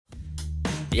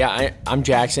Yeah, I'm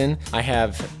Jackson. I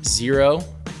have zero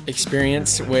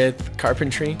experience with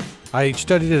carpentry. I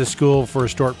studied at a school for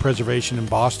historic preservation in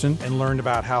Boston and learned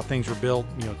about how things were built,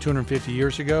 250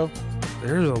 years ago.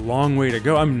 There's a long way to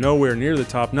go. I'm nowhere near the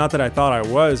top. Not that I thought I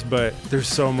was, but there's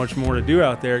so much more to do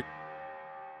out there.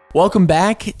 Welcome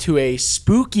back to a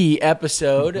spooky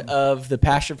episode of the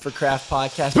Passion for Craft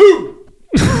podcast.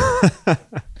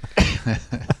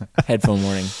 Headphone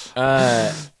warning.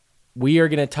 We are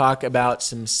going to talk about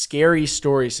some scary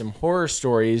stories, some horror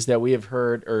stories that we have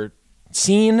heard or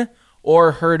seen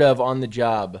or heard of on the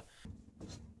job.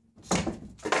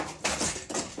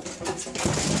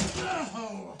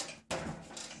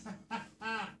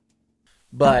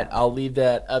 But I'll leave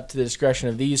that up to the discretion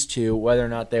of these two, whether or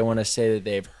not they want to say that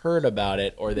they've heard about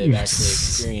it or they've actually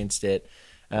experienced it,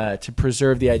 to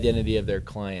preserve the identity of their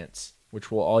clients,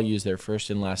 which will all use their first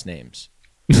and last names.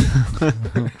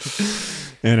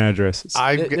 And addresses.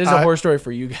 There's a horror story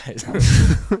for you guys.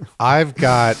 I've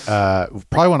got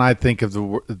probably when I think of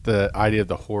the idea of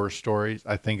the horror stories,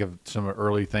 I think of some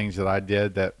early things that I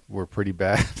did that were pretty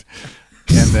bad,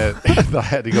 and that I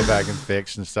had to go back and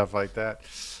fix and stuff like that.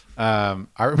 I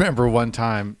remember one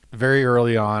time very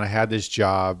early on, I had this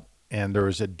job, and there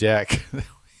was a deck.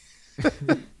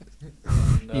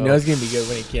 You know it's gonna be good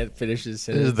when he can't finish his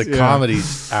sentence. This is the comedy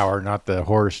hour, not the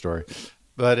horror story.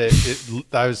 But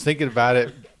I was thinking about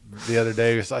it the other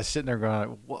day because I was sitting there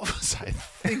going, what was I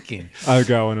thinking? I've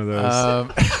got one of those.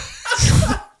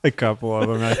 A couple of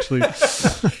them, actually.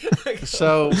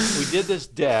 So we did this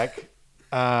deck,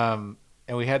 and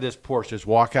we had this porch, this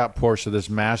walkout porch, so this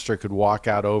master could walk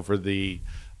out over the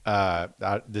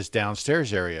this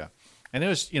downstairs area. And it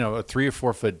was, a 3 or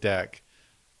 4 foot deck.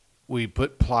 We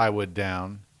put plywood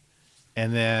down,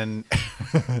 and then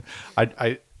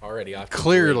I Already off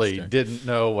clearly didn't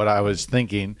know what I was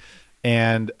thinking,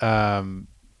 and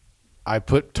I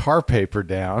put tar paper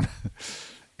down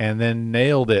and then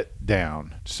nailed it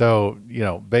down. So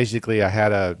basically I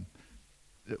had a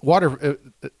water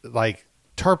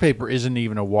tar paper isn't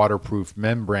even a waterproof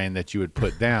membrane that you would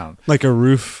put down. Like a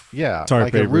roof tar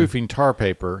paper. A roofing tar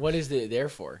paper. What is it there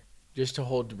for? Just to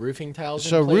hold roofing tiles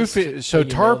so in place? So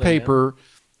tar paper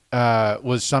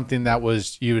was something that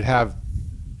was, you would have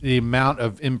the amount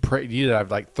of you'd have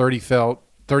like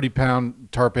 30-pound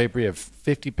tar paper, you have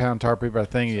 50-pound tar paper, I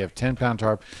think you have 10-pound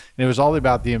tar, and it was all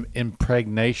about the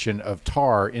impregnation of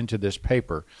tar into this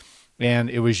paper. And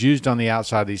it was used on the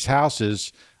outside of these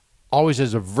houses always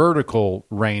as a vertical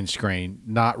rain screen,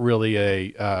 not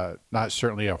really not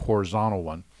certainly a horizontal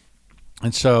one.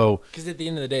 And so, because at the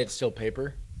end of the day, it's still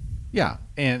paper. Yeah,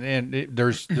 and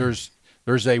there's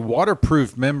a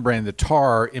waterproof membrane, the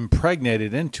tar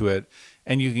impregnated into it,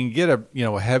 and you can get a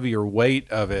heavier weight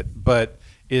of it, but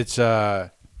it's not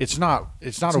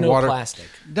a water plastic.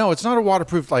 No, it's not a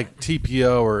waterproof like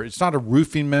TPO, or it's not a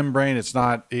roofing membrane. It's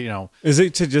not Is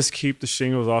it to just keep the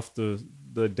shingles off the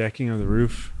decking of the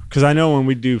roof? Because I know when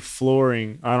we do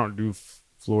flooring, I don't do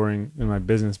flooring in my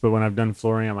business, but when I've done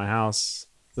flooring at my house,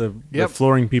 the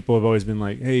flooring people have always been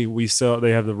like, "Hey,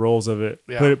 they have the rolls of it.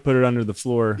 Yeah. Put it under the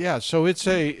floor." Yeah, so it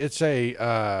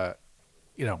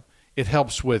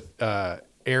helps with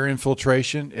air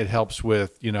infiltration. It helps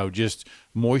with just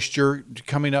moisture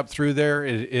coming up through there.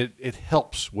 It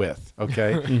helps with,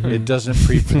 okay. It doesn't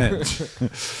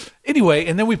prevent. Anyway,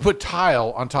 and then we put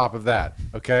tile on top of that.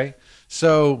 Okay,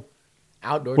 so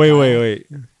outdoor. Wait.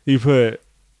 You put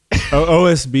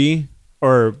OSB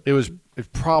or it's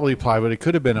probably plywood. It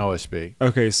could have been OSB.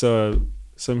 Okay, so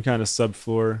some kind of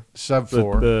subfloor.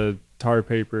 The tar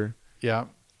paper. Yeah,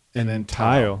 and then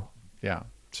tile. Yeah.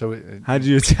 So how did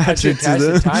you attach it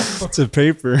to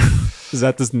paper? Is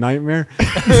that this nightmare?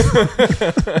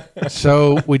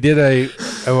 So we did a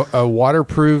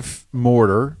waterproof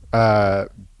mortar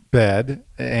bed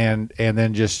and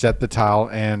then just set the tile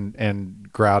and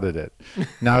grouted it.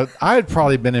 Now I had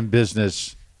probably been in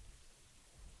business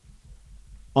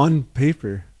on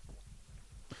paper.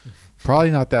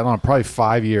 Probably not that long. Probably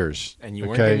 5 years. And you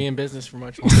weren't going to be in business for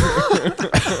much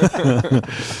longer.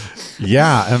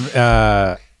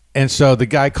 Yeah. And so the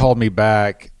guy called me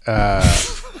back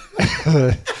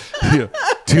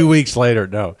 2 weeks later.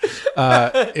 No.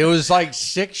 It was like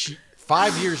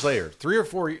 5 years later, 3 or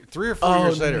 4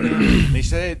 years later. And he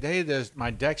said, hey,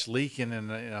 my deck's leaking. And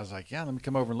I was like, yeah, let me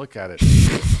come over and look at it.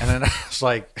 And then I was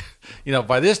like,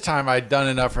 by this time I'd done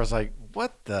enough. I was like,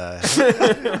 what the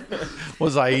heck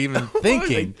was I even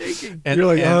thinking? And you're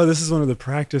like, oh, this is one of the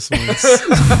practice ones.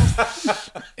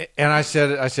 And I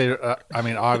said, I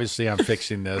mean, obviously I'm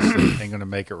fixing this and going to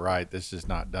make it right. This is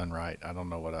not done right. I don't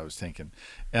know what I was thinking.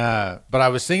 But I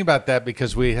was thinking about that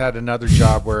because we had another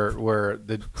job where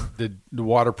the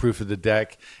waterproof of the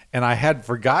deck, and I had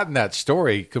forgotten that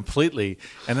story completely.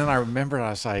 And then I remembered, I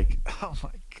was like, oh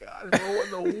my God, what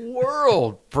in the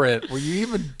world, Brent, were you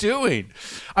even doing?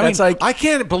 I mean, I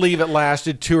can't believe it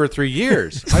lasted 2 or 3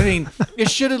 years. I mean,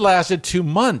 it should have lasted 2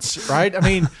 months, right? I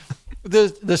mean,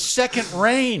 the second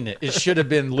rain, it should have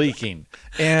been leaking.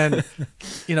 And,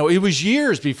 it was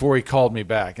years before he called me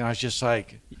back. And I was just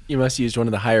like, you must have used one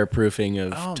of the higher proofing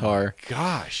of tar. My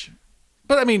gosh.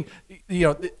 But I mean,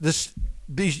 this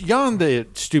beyond the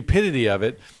stupidity of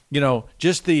it,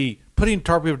 just the putting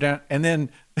tar paper down and then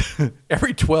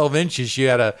every 12 inches you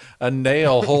had a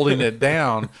nail holding it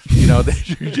down,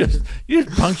 that you just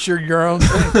puncture your own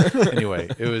thing. Anyway,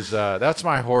 it was that's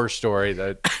my horror story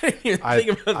that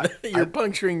you're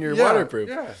puncturing your waterproof.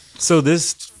 Yeah. So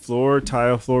this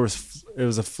tile floor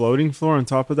was a floating floor on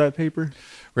top of that paper.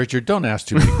 Richard, don't ask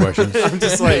too many questions. I'm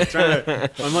just like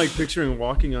I'm like picturing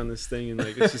walking on this thing and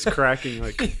like it's just cracking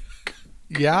like.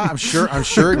 Yeah, I'm sure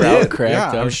it did.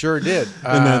 Cracked, I'm sure it did.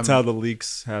 And that's how the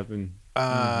leaks happen.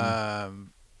 No,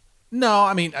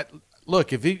 I mean,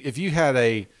 look, if you had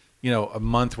a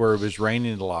month where it was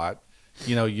raining a lot,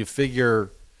 you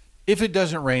figure if it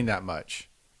doesn't rain that much,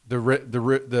 the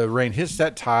rain hits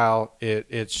that tile,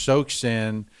 it soaks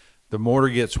in, the mortar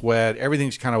gets wet,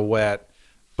 everything's kind of wet,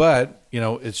 but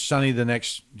it's sunny the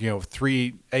next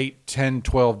 3, 8, 10,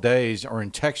 12 days, or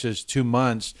in Texas 2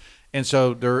 months, and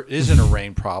so there isn't a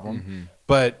rain problem. Mm-hmm.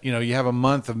 But you have a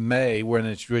month of May when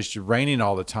it's just raining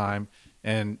all the time.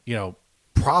 And,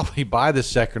 probably by the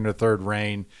second or third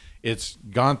rain, it's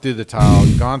gone through the tile,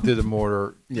 gone through the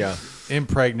mortar,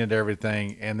 impregnated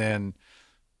everything. And then,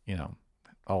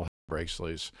 all breaks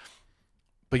loose.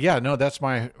 But yeah, no, that's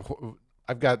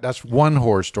that's one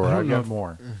horror story. I've got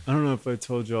more. I don't know if I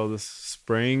told you all this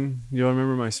spraying. You all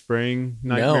remember my spraying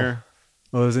nightmare? No.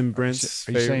 Well, it was in Brent's.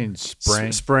 Are you saying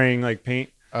spraying? Spraying like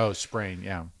paint. Oh, spraying.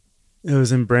 Yeah. It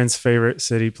was in Brent's favorite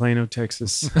city, Plano,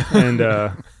 Texas. And,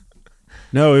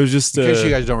 no, it was just in case you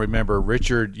guys don't remember,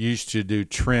 Richard used to do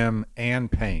trim and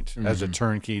paint as a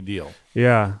turnkey deal.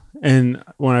 Yeah, and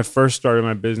when I first started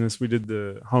my business, we did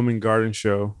the home and garden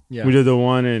show. Yeah. We did the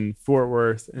one in Fort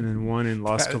Worth and then one in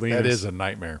Las Colinas. That is a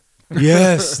nightmare.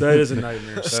 Yes, that is a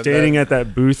nightmare. Standing at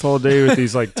that booth all day with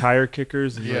these like tire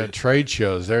kickers. And trade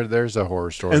shows. There's a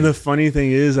horror story. And the funny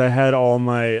thing is, I had all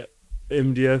my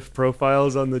MDF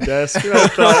profiles on the desk. I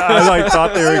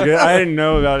thought they were good. I didn't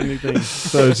know about anything,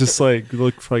 so it's just like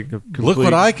look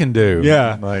what I can do.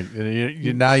 Yeah, like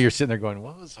now you're sitting there going,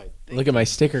 "What was I thinking?" Look at my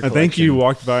sticker collection. I think you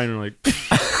walked by and were like,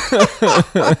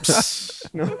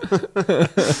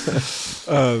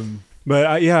 but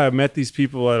I met these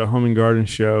people at a home and garden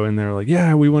show, and they're like,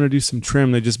 "Yeah, we want to do some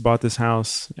trim." They just bought this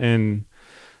house, and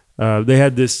they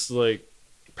had this like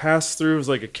pass through. It was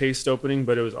like a cased opening,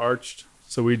 but it was arched.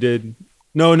 So we did,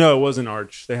 no, it wasn't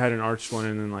arched. They had an arched one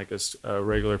and then like a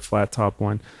regular flat top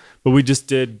one. But we just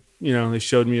did, they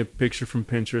showed me a picture from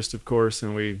Pinterest, of course,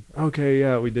 and we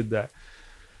did that.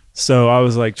 So I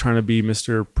was like trying to be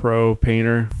Mr. Pro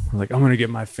painter. I'm like, I'm going to get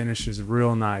my finishes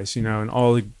real nice, and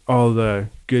all the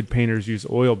good painters use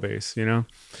oil base,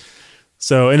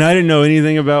 So, and I didn't know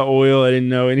anything about oil. I didn't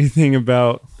know anything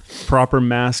about proper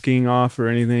masking off or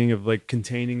anything of like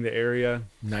containing the area.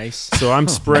 Nice. So I'm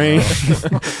spraying.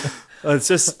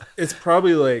 It's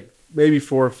probably like maybe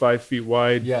 4 or 5 feet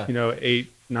wide. Yeah.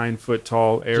 8-9 foot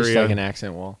tall area. Just like an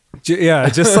accent wall. Yeah,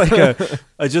 just like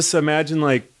I just imagine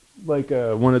like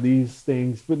one of these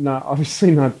things, but not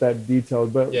obviously not that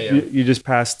detailed. But you just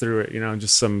pass through it.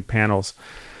 Just some panels.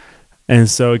 And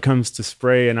so it comes to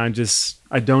spray, and I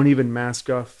don't even mask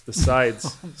off the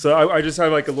sides. So I just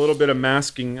have like a little bit of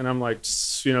masking, and I'm like,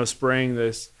 spraying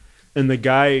this. And the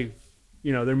guy,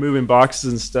 they're moving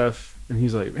boxes and stuff. And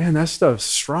he's like, man, that stuff's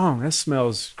strong. That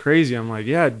smells crazy. I'm like,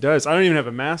 yeah, it does. I don't even have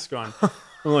a mask on. I'm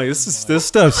like, this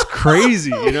stuff's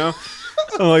crazy, I'm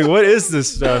like, what is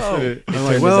this stuff? I'm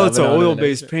like, well, it's an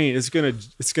oil-based paint. It's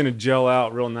gonna gel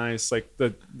out real nice. Like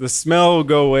the smell will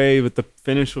go away, but the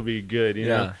finish will be good, you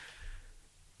know?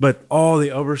 But all the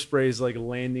overspray is like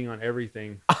landing on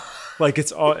everything. Like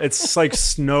it's like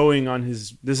snowing on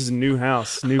this is a new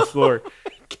house, new floor.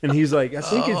 And he's like, I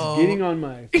think it's getting on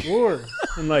my floor.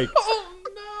 And like,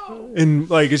 and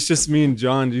like, it's just me and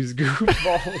John, these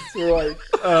goofballs. We're like,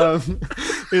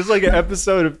 it's like an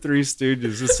episode of Three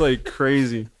Stooges. It's like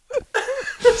crazy.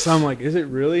 So I'm like, is it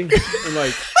really?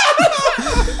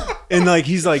 And like,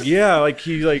 he's like, yeah, like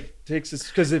he like takes this,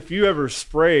 because if you ever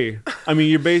spray, I mean,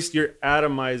 you're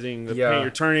atomizing the Yeah. paint.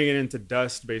 You're turning it into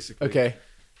dust, basically. Okay.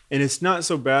 And it's not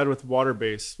so bad with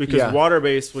water-based, because Yeah.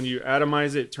 water-based, when you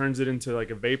atomize it, it turns it into like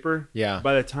a vapor. Yeah.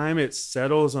 By the time it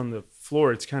settles on the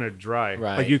floor, it's kind of dry.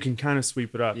 Right. Like you can kind of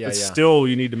sweep it up. Yeah, But yeah. still,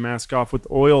 you need to mask off. With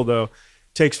oil, though, it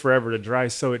takes forever to dry,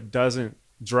 so it doesn't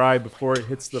dry before it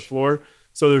hits the floor.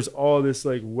 So there's all this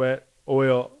like wet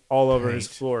oil all over his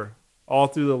Paint. floor, all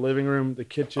through the living room, the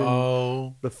kitchen,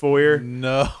 Oh the foyer.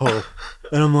 no!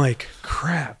 And I'm like,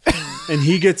 crap. And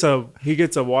he gets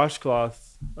a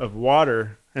washcloth of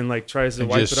water and like tries to And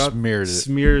wipe just it up,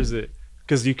 smears it,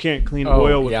 because you can't clean Oh,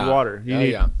 oil with yeah. water. You Oh,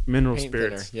 need yeah. mineral Paint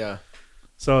spirits. thinner. Yeah.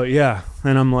 So yeah,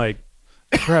 and I'm like,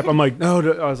 crap. I'm like, no.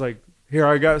 I was like, here,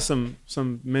 I got some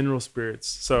mineral spirits.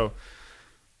 So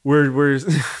we're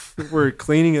we're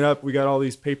cleaning it up. We got all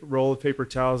these roll of paper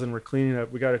towels, and we're cleaning it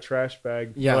up. We got a trash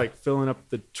bag. Yeah. We're like filling up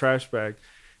the trash bag,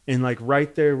 and like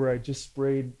right there where I just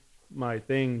sprayed my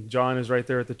thing, John is right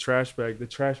there at the trash bag. The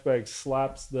trash bag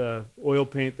slaps the oil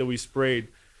paint that we sprayed,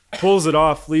 pulls it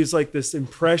off, leaves like this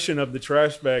impression of the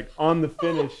trash bag on the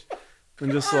finish,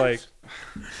 and just like,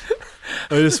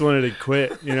 I just wanted to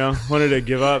quit, wanted to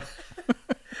give up.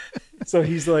 So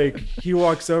he's like, he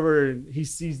walks over and he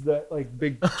sees that like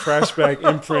big trash bag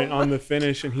imprint on the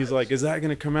finish, and he's like, "Is that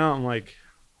gonna come out?" I'm like,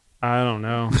 "I don't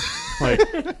know. Like,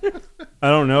 I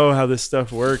don't know how this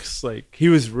stuff works." Like,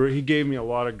 he gave me a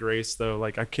lot of grace though.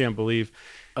 Like, I can't believe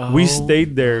we stayed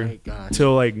my there gosh.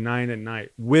 till like 9 at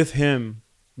night with him,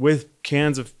 with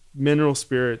cans of mineral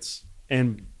spirits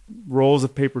and rolls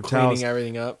of paper towels, Cleaning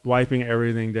everything up. wiping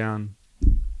everything down.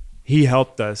 He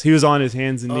helped us. He was on his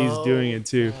hands and knees doing it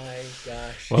too. My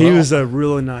gosh. He was a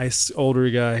really nice older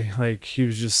guy. Like, he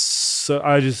was just so.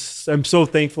 I'm so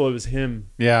thankful it was him.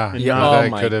 Yeah, And yeah, not- Oh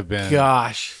that my could have been.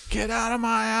 gosh. Get out of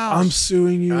my house! I'm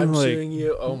suing you. I'm like, suing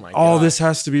you. Oh my god. all this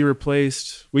has to be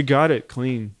replaced. We got it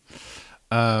clean.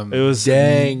 It was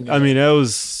Dang. I mean, it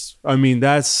was. I mean,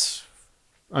 that's.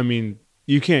 I mean,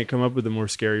 you can't come up with a more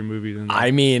scary movie than that.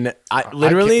 I mean,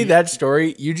 literally can't- that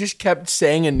story, you just kept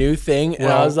saying a new thing, and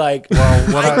I Well- was like, what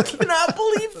I I- cannot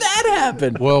believe that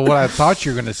happened. Well, what I thought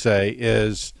you were going to say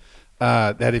is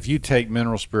that if you take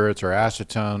mineral spirits or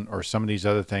acetone or some of these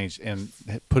other things and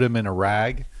put them in a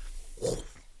rag,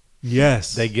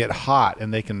 yes, they get hot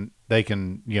and they can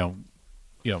in the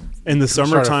start a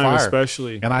summertime fire.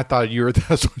 especially. And I thought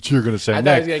that's what you were going to say I thought I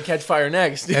next. was gonna catch fire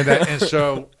next. And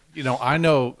so I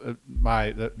know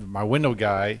my window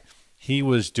guy. He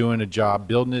was doing a job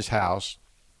building his house.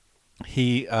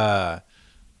 He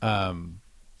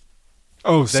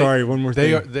Sorry, one more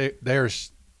thing. they are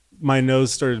My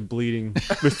nose started bleeding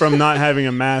from not having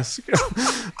a mask.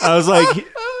 I was like,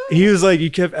 he was like,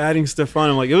 you kept adding stuff on.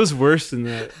 I'm like, it was worse than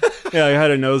that. Yeah, I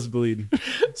had a nosebleed.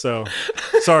 So,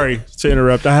 sorry to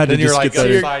interrupt. I had then to you're just like get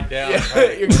that in. upside down.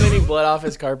 You're cleaning blood off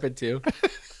his carpet too.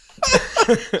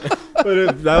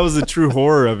 But that was the true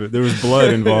horror of it. There was blood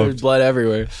There's involved. blood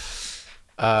everywhere.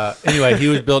 Anyway, he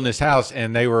was building his house,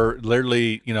 and they were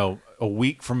literally, a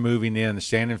week from moving in. The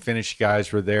stand and finish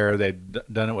guys were there. They'd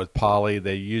done it with poly.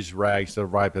 They used rags to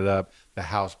wipe it up. The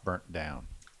house burnt down.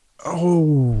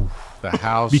 Oh, The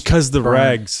house because the burned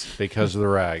rags. Because of the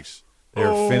rags. They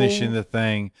were finishing the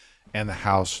thing, and the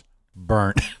house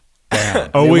burnt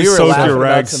down. Always we were soak laughing your about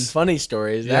rags. some funny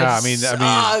stories. Yeah, That I mean,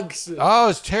 sucks. Oh,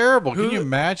 it's terrible. Can you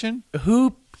imagine?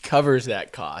 Who covers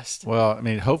that cost? Well, I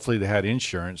mean, hopefully they had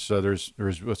insurance. So there's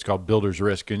what's called builder's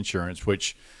risk insurance,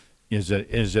 which is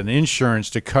an insurance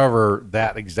to cover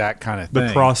that exact kind of thing.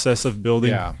 The process of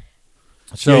building. Yeah.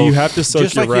 So you have to soak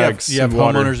just your like rags You have in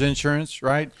water. homeowners insurance,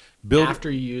 right? After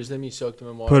you use them, you soak them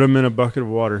in water. Put them in a bucket of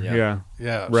water. Yeah. Yeah.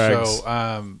 Yeah. Rags.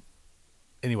 So,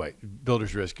 anyway,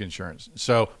 builder's risk insurance.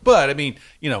 So, but I mean,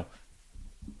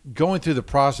 going through the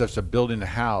process of building the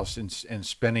house and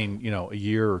spending, a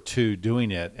year or two doing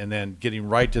it, and then getting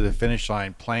right to the finish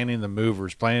line, planning the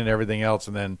movers, planning everything else,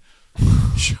 and then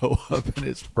show up and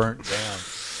it's burnt down.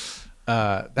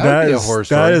 That would be a horror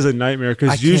story. That is a nightmare I because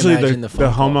can't usually imagine the the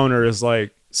phone call. homeowner is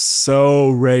like so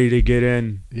ready to get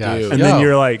in. Yeah. Dude. And then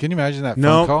you're like, can you imagine that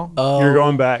no, phone call? you're Oh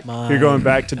going back. my You're going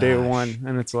back to day gosh. one,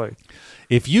 and it's like,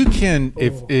 If you can,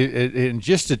 and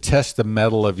just to test the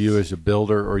mettle of you as a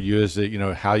builder or you as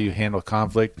a, how you handle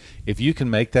conflict, if you can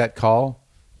make that call,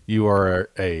 you are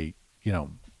a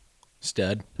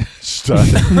Stud. stud.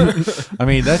 I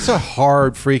mean, that's a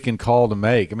hard freaking call to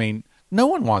make. I mean, no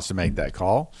one wants to make that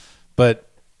call, but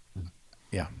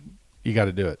yeah, you got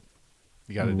to do it.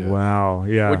 You got to do it. wow,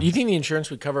 yeah. What, do you think the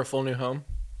insurance would cover a full new home?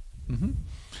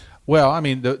 Well, I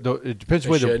mean, it depends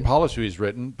the way the should. policy is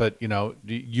written, but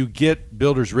you get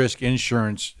builder's risk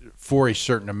insurance for a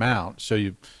certain amount. So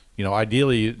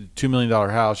ideally $2 million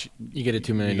house, You get a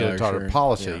 $2 million you get a total insurance.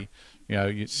 policy. Yeah.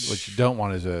 What you don't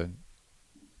want is a $1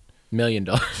 million.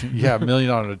 $1 million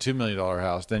and a $2 million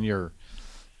house. Then you're,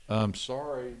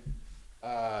 sorry,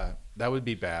 that would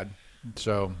be bad.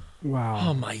 So Wow.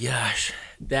 Oh my gosh,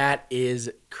 that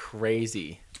is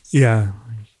crazy. Yeah.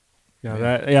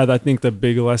 I think the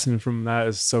big lesson from that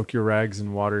is soak your rags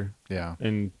in water yeah,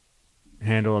 and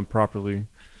handle them properly.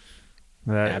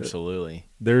 Absolutely.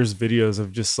 There's videos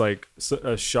of just like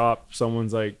a shop,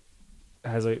 someone's like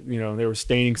has they were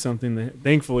staining something. They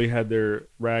thankfully had their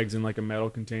rags in like a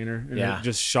metal container, and Yeah.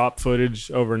 just shop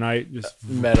footage overnight, just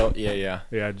Metal. Yeah.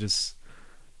 just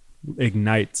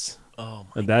ignites. Oh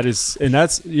my. And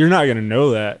that's you're not gonna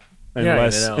know that You're not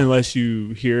unless gonna know. unless you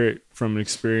hear it from an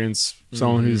experience,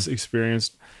 someone Mhm. who's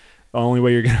experienced. The only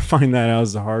way you're gonna find that out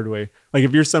is the hard way. Like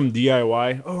if you're some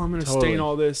DIY, I'm gonna Totally. stain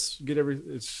all this, get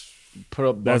it's Put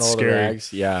up That's all the scary.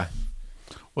 rags. Yeah.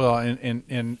 well,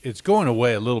 and it's going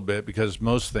away a little bit because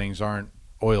most things aren't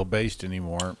oil based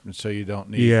anymore, and so you don't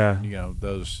need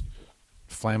those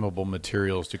flammable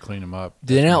materials to clean them up.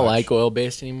 Do they as not much. like oil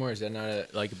based anymore? Is that not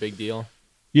a big deal?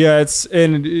 Yeah, it's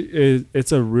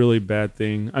a really bad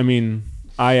thing. I mean,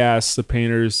 I asked the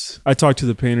painters. I talked to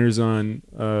the painters on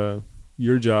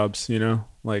your jobs,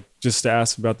 like just to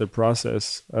ask about their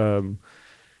process.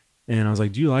 And I was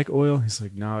like, "Do you like oil?" He's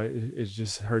like, "No, it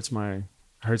just hurts my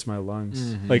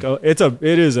lungs." Mhm. Like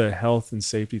it is a health and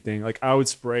safety thing. Like I would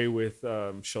spray with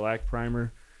shellac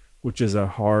primer, which is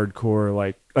a hardcore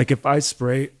like if I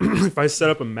spray if I set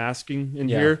up a masking in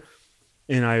Yeah. here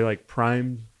and I like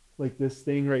primed like this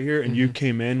thing right here and you Mhm.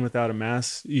 came in without a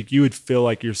mask, you would feel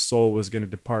like your soul was going to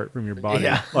depart from your body.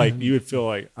 Yeah. Like you would feel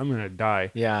like I'm going to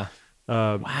die. Yeah.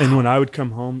 And when I would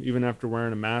come home, even after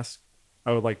wearing a mask,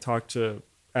 I would like talk to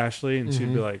Ashley and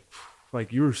she'd be Mhm.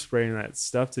 like you were spraying that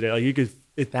stuff today. Like you could,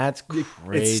 That's it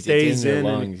crazy. stays it's in your in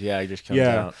and- lungs. Yeah, it just comes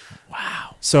Yeah. out.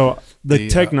 Wow. so the The,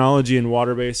 technology in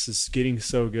water base is getting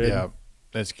so good. Yeah,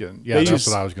 that's good. Yeah, They that's use-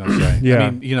 what I was going to say. Yeah.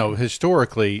 I mean,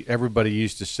 historically, everybody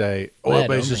used to say oil Lead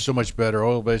base only. is so much better.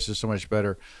 Oil base is so much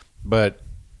better. But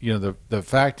the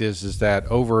fact is that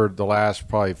over the last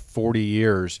probably 40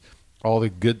 years, all the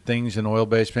good things in oil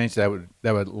based paints that would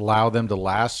allow them to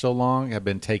last so long have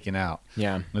been taken out.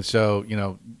 Yeah. And so,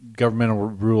 governmental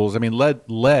rules. I mean, lead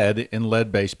in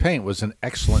lead-based paint was an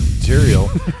excellent material,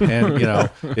 and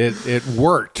it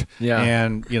worked. Yeah.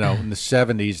 And in the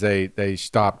 70s, they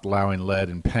stopped allowing lead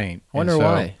in paint. I wonder And so,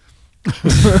 why.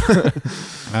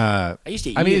 I I used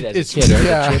to eat mean, it it's as a kid. Right?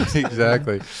 yeah,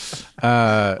 exactly.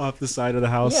 Off the side of the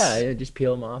house. Yeah, just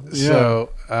peel them off. So,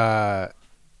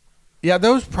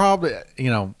 those probably,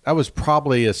 that was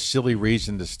probably a silly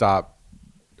reason to stop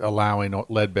allowing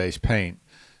lead-based paint,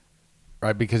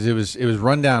 right? Because it was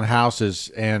rundown houses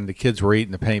and the kids were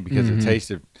eating the paint because it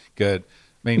tasted good.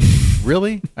 I mean,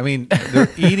 really? I mean,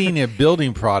 they're eating a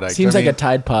building product. Seems I like mean, a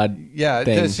Tide Pod. yeah.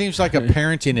 thing. It seems like a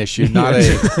parenting issue, not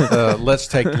a let's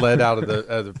take lead out of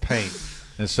the paint.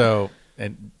 And so,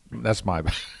 and that's my.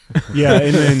 Yeah,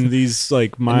 and then these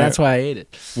like And that's why I ate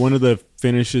it. one of the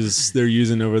finishes they're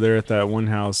using over there at that one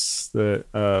house that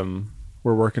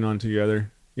we're working on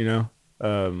together. The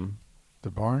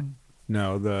barn.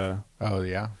 No, Oh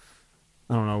yeah.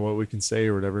 I don't know what we can say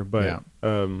or whatever, but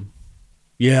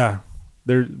Yeah.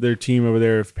 their team over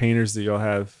there of painters that you'll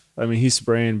have. I mean, he's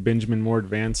spraying Benjamin Moore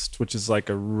Advanced, which is like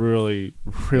a really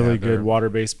Yeah, good they're-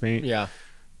 water-based paint. Yeah.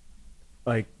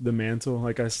 Like the mantle,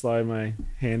 like I slide my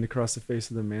hand across the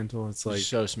face of the mantle, it's like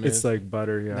So smooth. It's like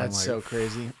butter. Yeah, That's I'm so like,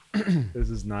 crazy.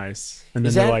 this is nice. And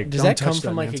Is then that, they're like, does "Don't that come touch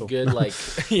from like mantle." a good like?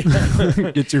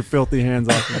 Yeah. Get your filthy hands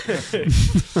off me.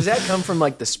 Does that come from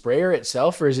like the sprayer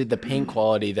itself, or is it the paint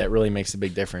quality that really makes a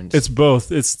big difference? It's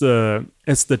both. It's the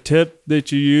tip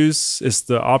that you use. It's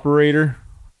the operator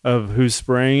of who's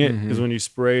spraying it. Because when you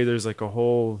spray, there's like a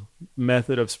whole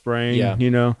method of spraying.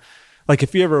 Yeah. Like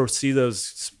if you ever see those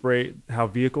spray how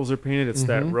vehicles are painted, it's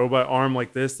that Mhm. robot arm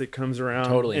like this that comes around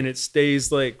Totally. and it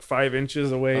stays like 5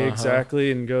 inches away Uh-huh. exactly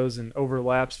and goes and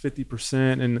overlaps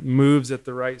 50% and moves at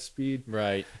the right speed.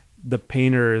 right. The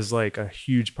painter is like a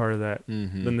huge part of that.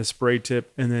 Mhm. Then the spray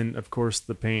tip, and then of course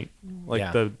the paint, like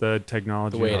Yeah. the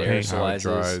technology. The way of it paint. How it aerosolizes.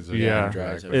 dries and- Yeah. it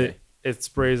dries. exactly. Okay. It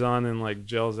sprays on and like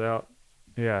gels out.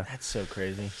 Yeah, That's so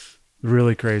crazy.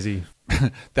 really crazy.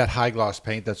 That high gloss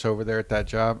paint that's over there at that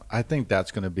job, I think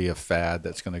that's going to be a fad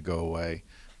that's going to go away.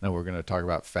 Now we're going to talk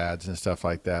about fads and stuff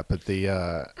like that, but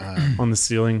On the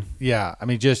ceiling. yeah, I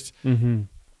mean, just Mm-hmm.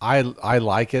 I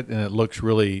like it and it looks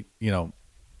really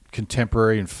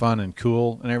contemporary and fun and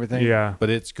cool and everything. Yeah. but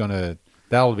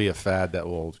that'll be a fad that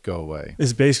will go away.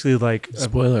 It's basically like a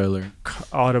Spoiler alert.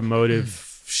 automotive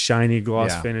shiny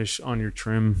gloss Yeah. finish on your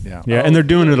trim. Yeah. Yeah. Oh, And they're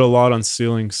doing really? it a lot on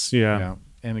ceilings. Yeah. Yeah.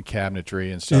 And the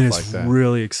cabinetry and stuff And like it's that.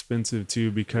 really expensive too,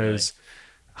 because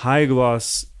high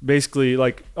gloss basically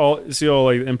like all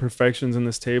like imperfections in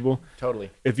this table. Totally.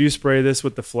 If you spray this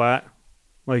with the flat,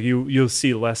 like you'll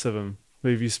see less of them.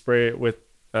 But if you spray it with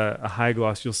a high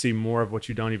gloss, you'll see more of what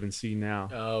you don't even see now.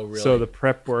 Oh, really? So the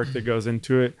prep work that goes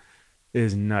into it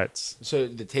is nuts. So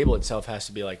the table itself has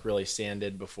to be like really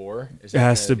sanded before. Is It that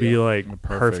has kind to of the be deal? like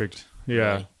perfect.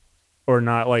 Yeah. Really? Or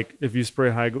not, like if you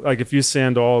spray like if you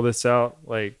sand all this out,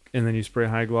 like, and then you spray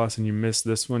high gloss and you miss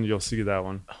this one, you'll see that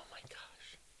one. Oh my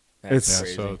gosh, that's It's- Yeah,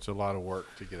 crazy. so it's a lot of work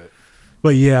to get it.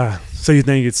 But yeah, so you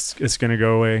think it's gonna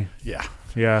go away? Yeah.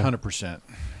 Yeah. 100%.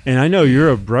 And I know you're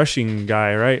a brushing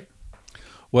guy, right?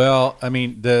 Well, I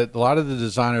mean, a lot of the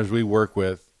designers we work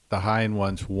with, the high-end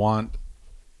ones, want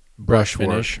brush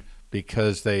finish. work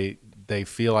because they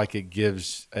feel like it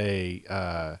gives a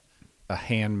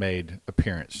handmade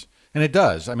appearance, and it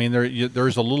does. I mean,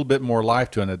 there's a little bit more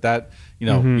life to it. That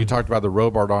you talked about the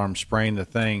Robart arm spraying the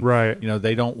thing, Right.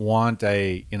 They don't want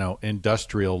a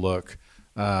industrial look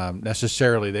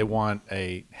necessarily. They want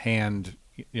a hand.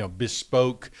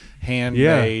 Bespoke,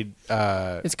 handmade.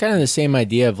 It's kind of the same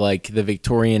idea of like the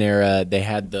Victorian era. They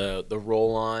had the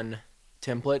roll-on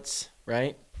templates,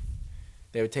 right?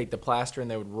 They would take the plaster and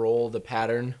they would roll the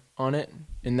pattern on it.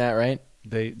 Isn't that right?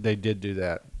 They did do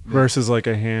that. Versus like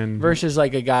a hand. Versus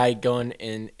like a guy going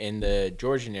in the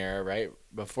Georgian era, right?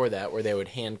 Before that, where they would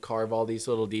hand carve all these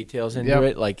little details into Yep.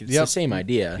 it. Like it's Yep. the same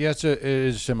idea. Yeah, it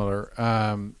is similar.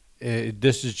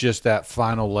 This is just that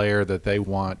final layer that they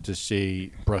want to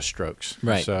see brush strokes.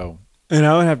 Right. So And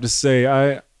I would have to say,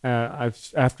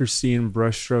 I've after seeing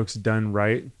brush strokes done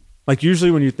right, like usually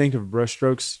when you think of brush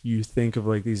strokes, you think of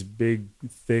like these big,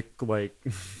 thick, like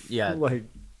Yeah, like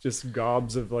just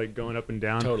gobs of like going up and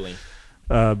down. totally.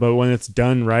 But when it's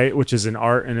done right, which is an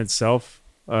art in itself,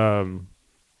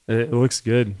 it looks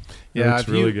good. It yeah, looks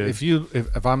really good.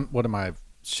 if I'm, what am I,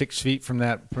 6 feet from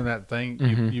that thing,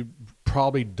 you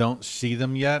probably don't see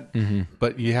them yet,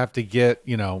 but you have to get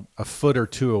a foot or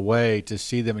two away to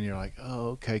see them, and you're like, oh,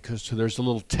 okay, because there's a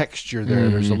little texture there.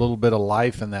 There's a little bit of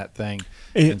life in that thing,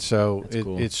 and so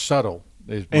cool. it's subtle.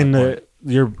 is my And point.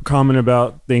 your comment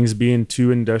about things being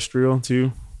too industrial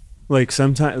too, like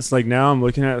sometimes, like now I'm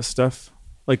looking at stuff,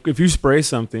 like if you spray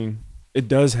something, it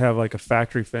does have like a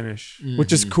factory finish,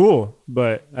 which is cool.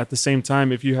 But at the same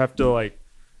time, if you have to like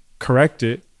correct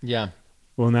it, Yeah.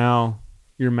 well, now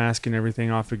you're masking everything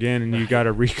off again, and you got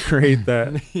to recreate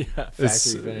that. Yeah. Factory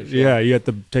It's- finish. yeah, you have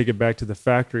to take it back to the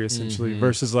factory essentially,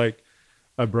 versus like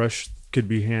a brush could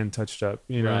be hand touched up,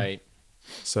 Right.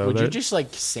 So Would you that- just like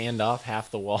sand off half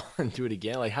the wall and do it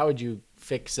again? Like, how would you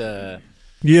fix a?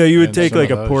 yeah, you would And take some like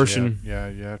of a those, portion. Yeah,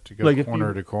 you have to go Like if corner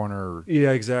you- to corner.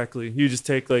 Yeah, exactly. You just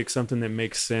take like something that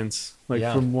makes sense, like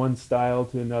Yeah. from one style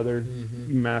to another,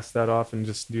 mask that off and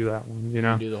just do that one,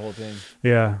 Do the whole thing.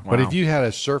 Yeah. But Wow. if you had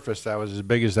a surface that was as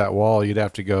big as that wall, you'd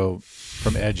have to go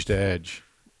from edge to edge.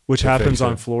 Which to happens fix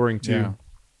on it. flooring too. Yeah.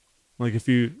 Like if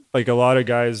you, like a lot of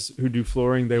guys who do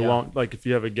flooring, they Yeah. won't, like if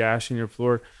you have a gash in your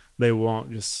floor, they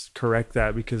won't just correct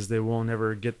that because they won't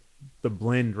ever get the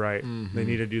blend right. They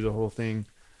need to do the whole thing.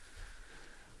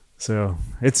 So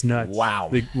it's nuts.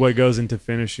 Wow. What goes into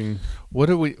finishing. What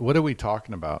are we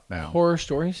talking about now? Horror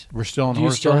stories. We're still on Do you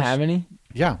horror still stories? have any?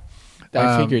 Yeah. I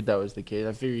Um, figured that was the case.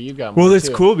 I figured you got. Well, more, it's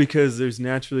too. cool because there's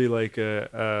naturally like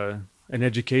an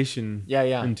education Yeah,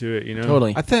 yeah. into it,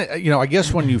 Totally. I think I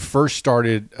guess when you first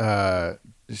started,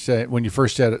 when you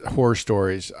first said horror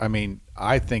stories, I mean,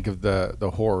 I think of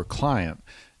the horror client,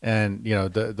 and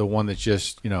the one that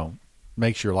just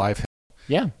makes your life.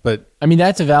 Yeah. But I mean,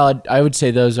 that's a valid. I would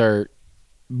say those are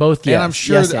both. Yes, and I'm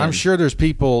sure yes, I'm and. sure there's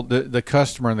people, the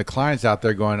customer and the clients out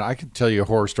there going, I can tell you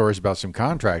horror stories about some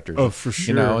contractors. Oh, for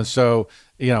sure. And so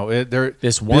they're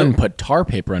This one put tar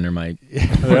paper under my.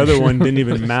 The other one didn't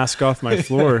even mask off my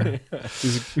floor.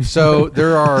 So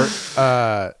there are,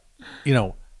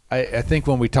 I think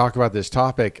when we talk about this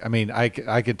topic, I mean, I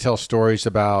could tell stories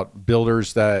about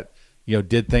builders that,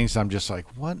 did things. I'm just like,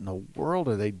 what in the world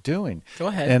are they doing? Go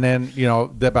ahead. And then,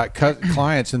 about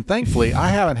clients. And thankfully, I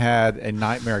haven't had a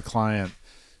nightmare client.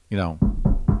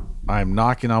 I'm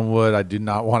knocking on wood. I do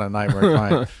not want a nightmare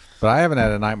client. But I haven't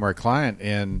had a nightmare client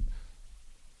in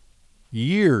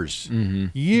years.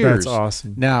 Years. That's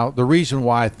awesome. Now, the reason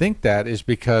why I think that is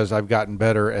because I've gotten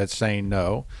better at saying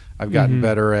no. I've gotten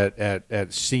better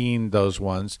at seeing those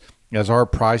ones. As our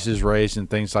prices raise and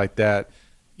things like that,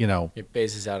 It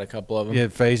phases out a couple of them.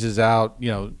 it phases out,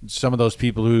 some of those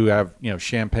people who have,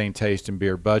 champagne taste and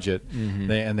beer budget,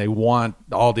 they want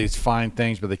all these fine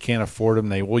things, but they can't afford them.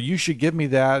 Well, you should give me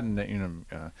that. And,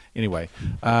 anyway.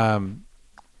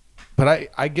 But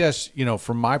I guess,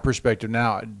 from my perspective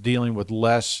now, dealing with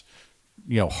less,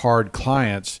 hard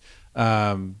clients,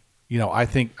 I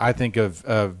think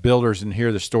of builders and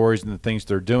hear the stories and the things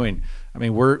they're doing. I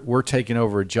mean, we're taking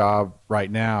over a job right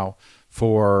now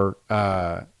for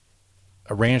a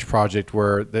ranch project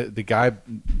where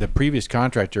the previous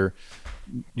contractor,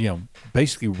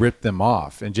 basically ripped them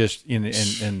off and just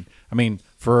and I mean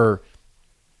for,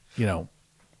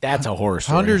 That's a horror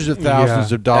story. hundreds of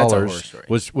thousands of That's a horror dollars story.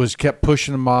 was kept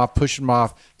pushing them off,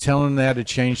 telling them they had to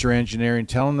change their engineering,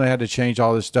 telling them they had to change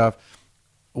all this stuff.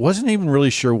 Wasn't even really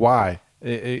sure why.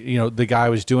 The guy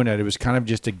was doing it. It was kind of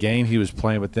just a game he was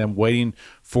playing with them, waiting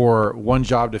for one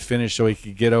job to finish so he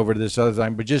could get over to this other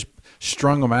thing, but just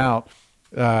strung them out.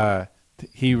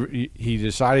 He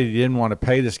decided he didn't want to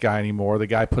pay this guy anymore. The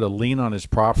guy put a lien on his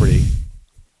property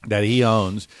that he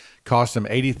owns, cost him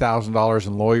 $80,000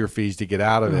 in lawyer fees to get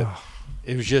out of it.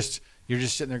 It was just, you're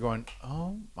just sitting there going,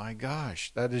 oh my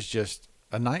gosh, that is just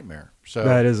a nightmare. So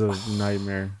That is a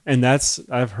nightmare. And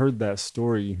I've heard that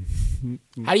story.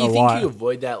 How do you a think lot. you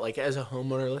avoid that? Like, as a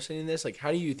homeowner listening to this, like,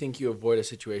 how do you think you avoid a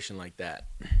situation like that?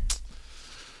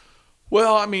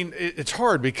 Well, I mean, it's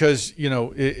hard because,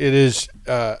 it is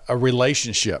a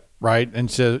relationship, right? And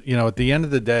so, at the end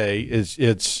of the day, it's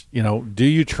do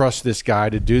you trust this guy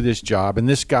to do this job? And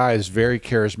this guy is very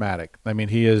charismatic. I mean,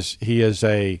 he has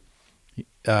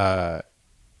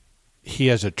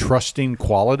a trusting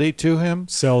quality to him.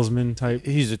 Salesman type.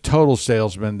 He's a total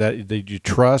salesman that you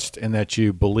trust and that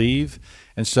you believe.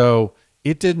 And so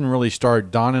it didn't really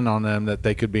start dawning on them that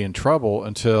they could be in trouble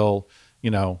until,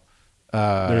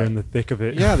 They're in the thick of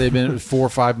it. yeah, they've been 4 or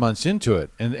 5 months into it,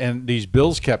 and these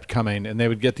bills kept coming, and they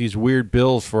would get these weird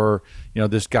bills for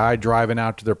this guy driving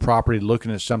out to their property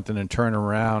looking at something and turning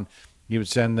around. He would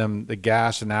send them the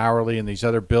gas and hourly and these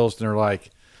other bills, and they're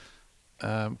like,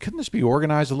 couldn't this be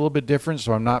organized a little bit different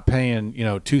so I'm not paying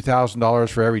 $2,000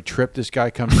 for every trip this guy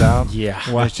comes out? Yeah.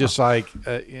 And it's just like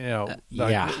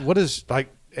yeah. what is like,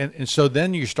 and so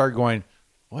then you start going,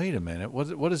 wait a minute,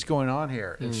 what is going on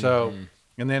here? And so.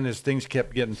 And then as things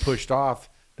kept getting pushed off,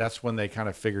 that's when they kind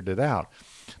of figured it out.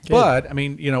 Good. But, I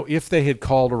mean, if they had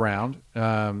called around,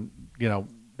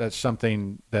 that's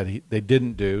something that they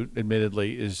didn't do,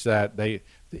 admittedly, is that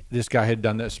this guy had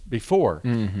done this before.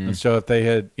 Mm-hmm. And so if they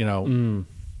had,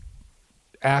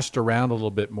 asked around a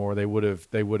little bit more, they would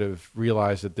have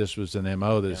realized that this was an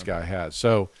MO that this guy had.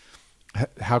 So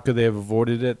how could they have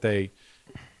avoided it? A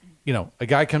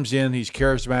guy comes in, he's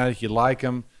charismatic, you like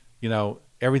him,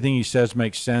 everything he says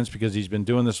makes sense because he's been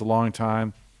doing this a long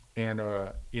time, and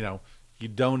you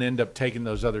don't end up taking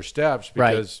those other steps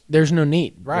because there's no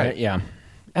need. Right. Yeah,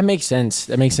 that makes sense.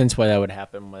 That makes sense why that would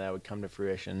happen, why that would come to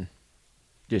fruition.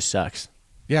 Just sucks.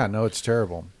 Yeah, no, it's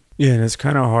terrible. Yeah, and it's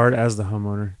kind of hard as the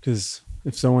homeowner because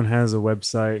if someone has a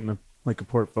website and a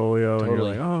portfolio, and you're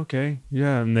like, oh, okay,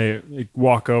 yeah, and they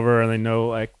walk over and they know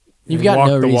like you've got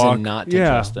no reason not to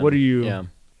trust them. What are you? Yeah.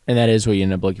 And that is what you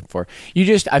end up looking for.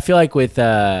 I feel like with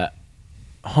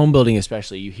home building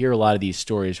especially, you hear a lot of these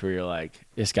stories where you're like,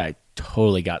 this guy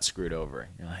totally got screwed over.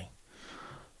 You're like,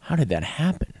 how did that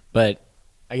happen? But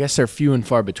I guess they're few and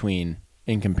far between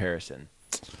in comparison.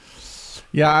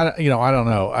 Yeah, I don't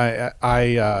know.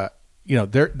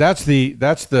 That's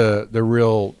the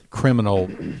real criminal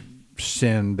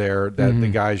sin there that the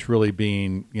guy's really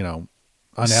being,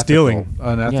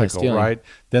 unethical, stealing. right?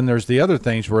 Then there's the other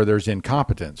things where there's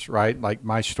incompetence, right? Like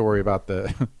my story about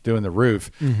the doing the roof.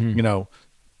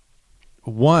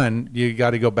 One, you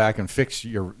got to go back and fix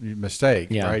your mistake,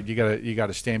 right? You got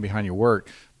to stand behind your work.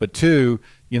 But two,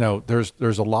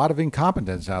 there's a lot of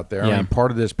incompetence out there. I mean,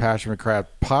 part of this Passion for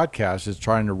Craft podcast is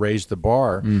trying to raise the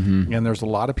bar, and there's a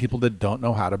lot of people that don't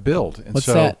know how to build. And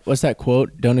What's that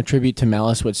quote? Don't attribute to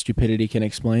malice what stupidity can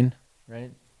explain,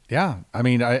 right? Yeah, I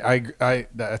mean,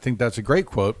 I think that's a great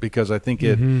quote because I think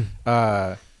it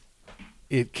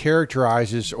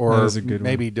characterizes or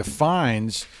maybe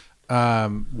defines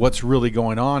what's really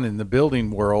going on in the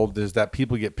building world is that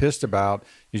people get pissed about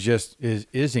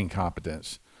is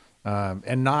incompetence,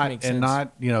 and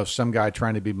not some guy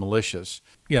trying to be malicious.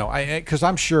 Because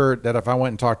I'm sure that if I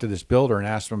went and talked to this builder and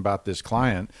asked him about this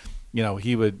client,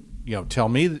 he would tell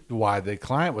me why the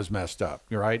client was messed up,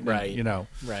 right? Right. And,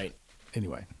 right.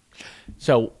 Anyway.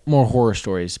 So more horror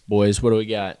stories, boys. What do we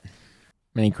got?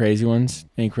 Any crazy ones?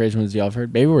 Any crazy ones y'all have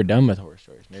heard? Maybe we're done with horror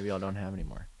stories. Maybe y'all don't have any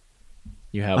more.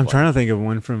 You have. I'm trying to think of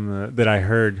one from that I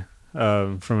heard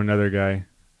from another guy,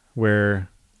 where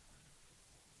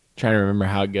trying to remember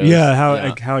how it goes. Yeah,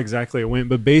 how exactly it went.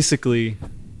 But basically,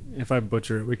 if I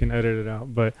butcher it, we can edit it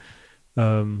out. But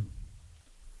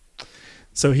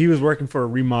so he was working for a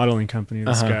remodeling company,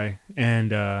 this guy,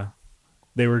 and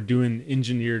they were doing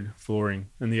engineered flooring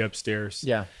in the upstairs.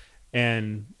 Yeah.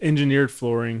 And engineered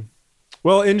flooring,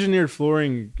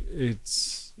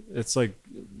 it's like,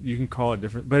 you can call it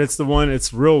different, but it's a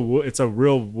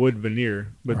real wood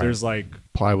veneer, but there's like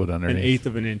plywood underneath, an eighth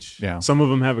of an inch. Yeah. Some of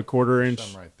them have a quarter inch.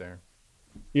 Some right there.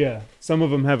 Yeah. Some of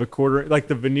them have a quarter, like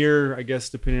the veneer, I guess,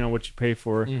 depending on what you pay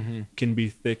for, can be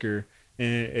thicker.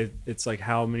 And it's like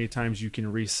how many times you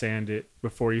can resand it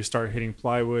before you start hitting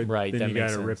plywood. Right. Then that you makes got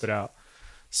to sense. rip it out.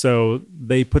 So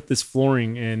they put this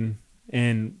flooring in,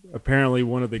 and apparently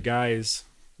one of the guys,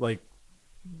 like,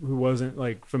 who wasn't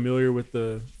like familiar with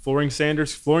the flooring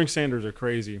sanders are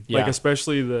crazy. Yeah. Like,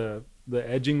 especially the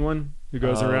edging one who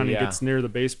goes around and gets near the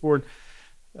baseboard.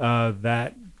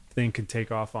 That thing can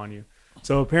take off on you.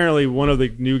 So apparently one of the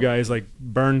new guys like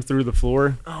burned through the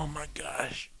floor. Oh my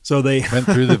gosh. So they Went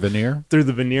through the veneer. through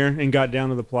the veneer and got down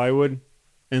to the plywood,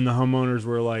 and the homeowners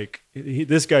were like,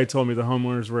 this guy told me the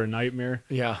homeowners were a nightmare.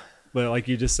 Yeah. But like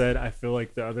you just said, I feel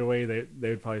like the other way they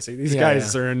would probably say these Yeah,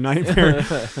 guys are a nightmare.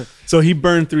 So he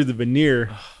burned through the veneer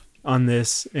on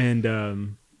this,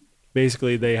 and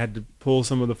basically they had to pull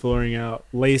some of the flooring out,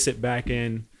 lace it back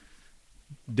in,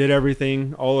 did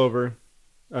everything all over.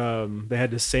 They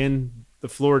had to sand the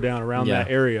floor down around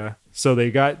that area. So they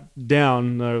got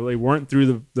down, they weren't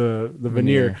through the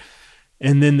veneer,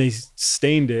 and then they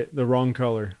stained it the wrong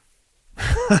color.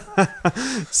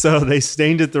 So they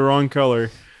stained it the wrong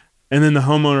color. And then the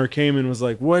homeowner came and was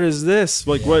like, "What is this?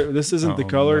 Like, what? This isn't the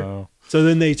color." No. So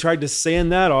then they tried to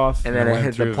sand that off, And then it Went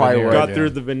hit through the the plywood. veneer. got through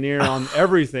the veneer on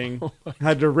everything,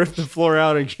 had to rip the floor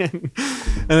out again.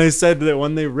 And they said that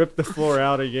when they ripped the floor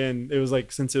out again, it was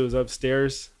like, since it was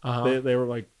upstairs, they were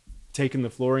like taking the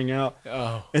flooring out,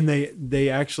 and they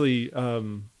actually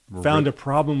found a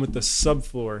problem with the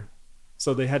subfloor.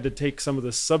 So they had to take some of the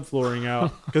subflooring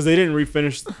out because they didn't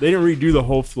redo the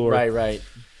whole floor. Right.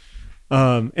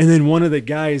 And then one of the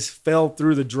guys fell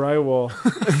through the drywall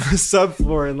in the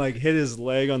subfloor and like hit his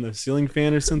leg on the ceiling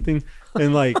fan or something.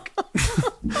 And like,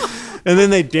 and then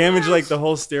they damaged like the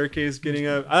whole staircase getting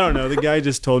up. I don't know. The guy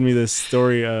just told me this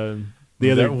story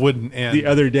That wouldn't end. the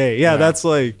other day. Yeah, that's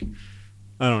like,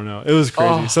 I don't know. It was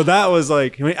crazy. Oh. So that was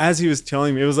like, as he was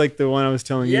telling me, it was like the one I was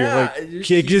telling Yeah, you. Like,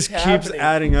 it it just keeps keeps happening.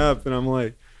 adding up. And I'm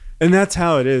like, and that's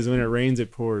how it is. When it rains,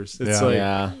 it pours. It's Yeah. like,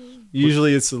 Yeah.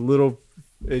 usually it's a little,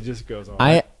 it just goes on.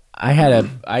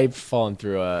 I've fallen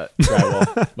through a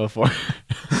drywall before.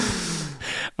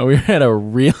 we had a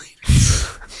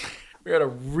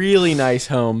really nice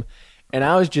home, and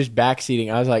I was just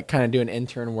backseating. I was like kind of doing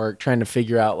intern work, trying to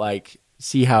figure out like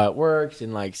see how it works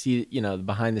and like see the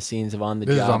behind the scenes of on the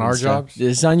This job. is on and our stuff. jobs?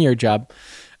 This is on your job.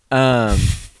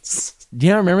 Do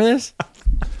you not remember this?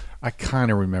 I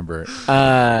kind of remember it.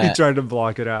 He tried to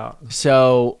block it out.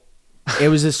 So it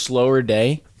was a slower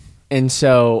day. And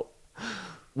so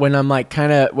when I'm like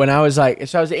I was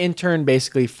an intern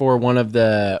basically for one of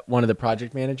the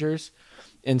project managers.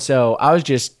 And so I was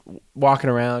just walking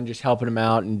around, just helping him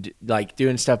out and like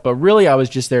doing stuff. But really I was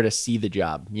just there to see the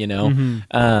job, And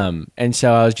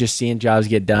so I was just seeing jobs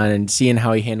get done and seeing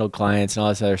how he handled clients and all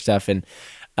this other stuff. And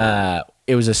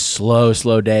it was a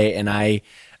slow day, and I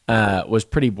was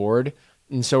pretty bored.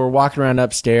 And so we're walking around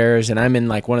upstairs, and I'm in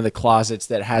like one of the closets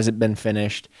that hasn't been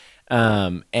finished.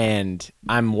 And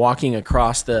I'm walking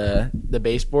across the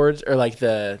baseboards or like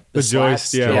the slats.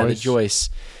 joist, yeah. The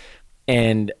joists.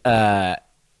 And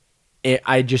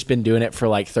I'd just been doing it for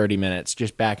like 30 minutes,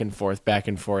 just back and forth.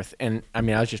 And I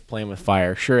mean, I was just playing with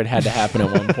fire. Sure, it had to happen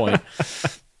at one point.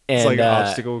 And like an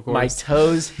obstacle course. my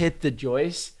toes hit the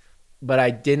joist, but I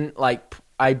didn't I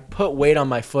put weight on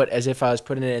my foot as if I was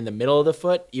putting it in the middle of the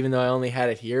foot, even though I only had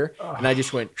it here. And I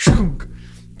just went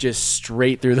just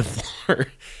straight through the floor.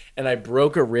 And I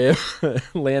broke a rib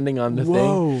landing on the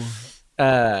thing.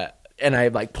 And I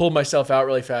like pulled myself out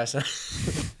really fast. I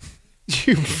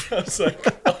was like,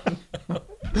 oh, no.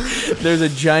 There's a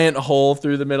giant hole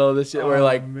through the middle of this where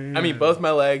like, man. I mean, both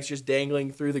my legs just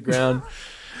dangling through the ground.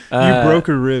 You broke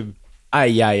a rib.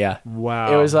 Yeah.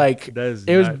 Wow. It was like, That is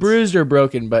it was nuts. bruised or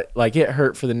broken, but like it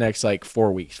hurt for the next like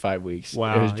 4 weeks, 5 weeks.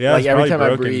 Wow. It was, Yeah, like it's every probably time I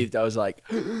broken. breathed, I was like,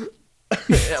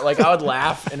 like I would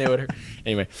laugh and it would hurt.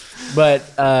 Anyway, but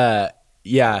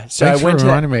yeah. So Thanks I went for to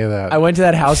reminding me of that. I went to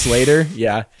that house later.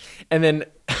 Yeah. And then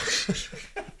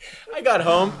I got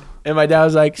home and my dad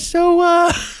was like, so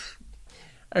I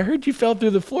heard you fell through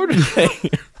the floor today.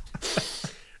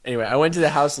 Anyway, I went to the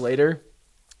house later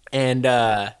and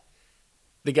the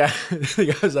guy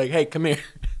was like, hey, come here.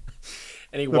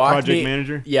 And he The walked project me,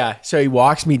 manager? Yeah. So he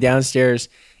walks me downstairs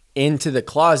into the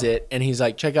closet and he's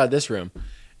like, check out this room.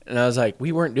 And I was like,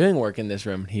 we weren't doing work in this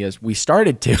room. He goes, we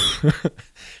started to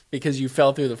because you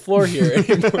fell through the floor here. And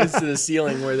he points to the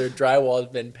ceiling where their drywall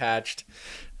has been patched.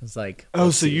 I was like, Oh,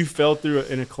 let's so see. you fell through it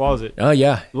in a closet. Oh,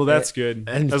 yeah. Well, that's good.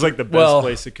 and- That's like the best well,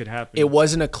 place it could happen. It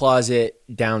wasn't a closet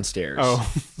downstairs.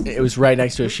 Oh. It was right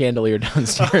next to a chandelier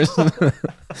downstairs. Do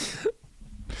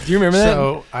you remember that?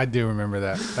 So I do remember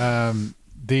that.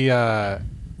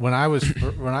 When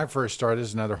I first started, this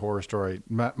is another horror story.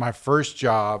 My first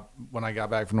job when I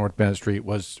got back from North Bennett Street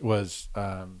was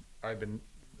I'd been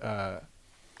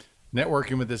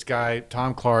networking with this guy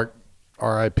Tom Clark,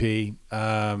 R.I.P.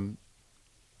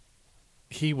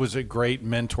 He was a great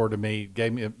mentor to me.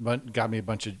 Got me a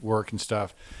bunch of work and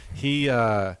stuff. He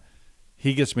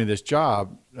gets me this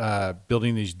job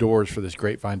building these doors for this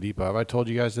Grapevine Depot. Have I told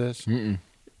you guys this?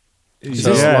 Is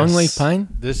So- this Yes. Longleaf Pine?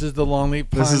 This is the Longleaf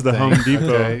Pine. This is the thing. Home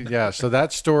Depot. Okay, yeah, so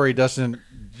that story doesn't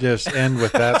just end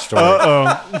with that story.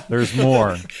 Uh-oh. There's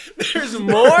more. There's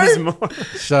more? There's more.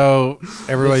 So This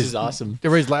everybody's is awesome.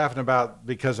 Everybody's laughing about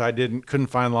because I couldn't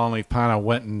find Longleaf Pine. I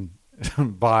went and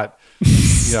bought,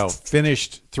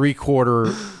 finished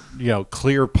 3/4,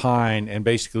 clear pine and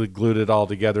basically glued it all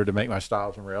together to make my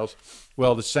stiles and rails.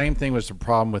 Well, the same thing was the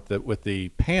problem with the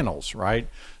panels, right?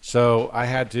 So I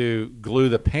had to glue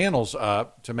the panels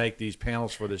up to make these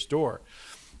panels for this door.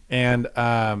 And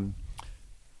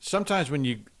sometimes when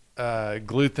you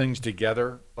glue things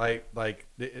together, like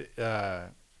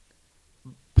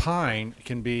pine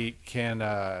can be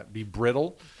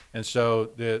brittle, and so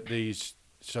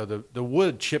the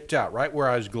wood chipped out right where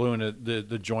I was gluing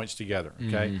the joints together.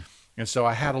 Okay, and so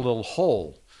I had a little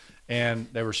hole, and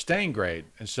they were stain grade,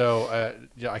 and so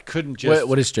I couldn't just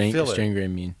What does strain fill it. grade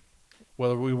mean?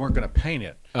 Well, we weren't going to paint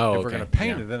it. Oh, if we're okay. going to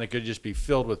paint Yeah. it, then it could just be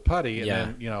filled with putty, and Yeah,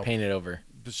 then paint it over.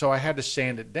 so I had to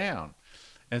sand it down.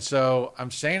 And so I'm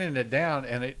sanding it down,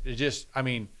 and it just, I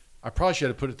probably should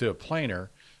have put it through a planer,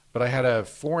 but I had a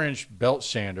 4-inch belt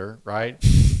sander, right?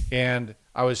 And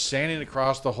I was sanding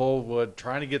across the whole wood,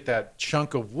 trying to get that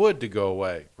chunk of wood to go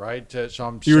away, right?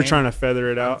 You were trying to feather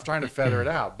it I'm out. trying to feather it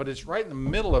out, but it's right in the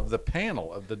middle of the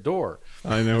panel of the door.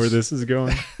 I know where this is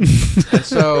going. And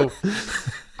so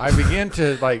I began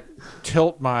to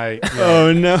tilt my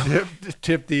Oh, no.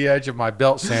 tip the edge of my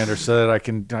belt sander so that I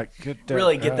can get that,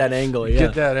 Really get that angle, yeah.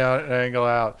 get that angle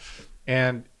out.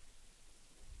 And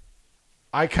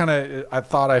I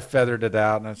thought I feathered it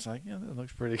out, and I was like, yeah, that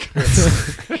looks pretty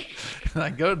good. And I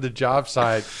go to the job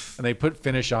site, and they put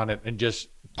finish on it, and just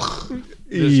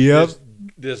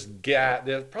this gap.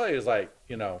 There probably is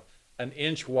an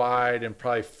inch wide and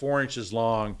probably 4 inches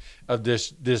long of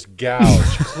this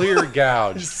gouge, clear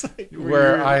gouge,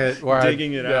 where I had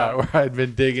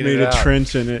been digging Made it out. a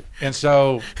trench in it. And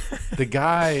so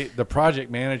the project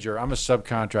manager, I'm a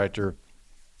subcontractor,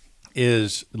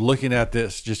 is looking at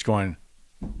this just going,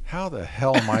 how the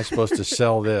hell am I supposed to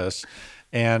sell this?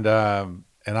 And I'm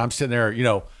sitting there,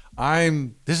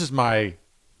 this is my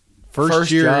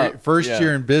first year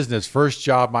in business, first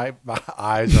job. My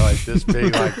eyes are like this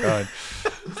big,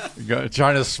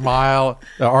 trying to smile.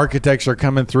 The architects are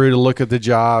coming through to look at the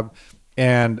job,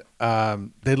 and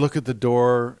they look at the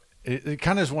door. It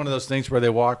kind of is one of those things where they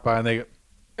walk by and they,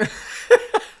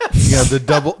 the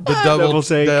double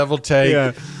take,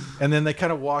 Yeah. and then they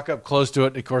kind of walk up close to it.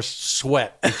 And of course,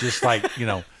 sweat. It's just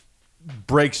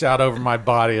breaks out over my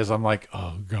body as I'm like,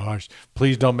 oh gosh,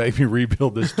 please don't make me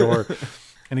rebuild this door.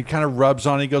 And he kind of rubs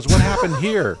on it. He goes, what happened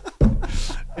here?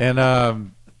 And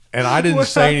I didn't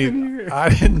say anything. I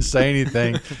didn't say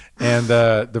anything. And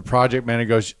the project manager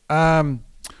goes,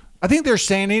 I think they're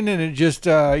sanding, and it just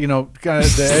kind of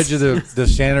the edge of the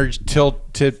sander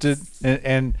tipped it,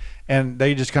 and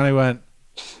they just kind of went.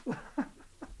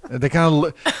 They kind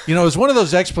of, it was one of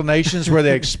those explanations where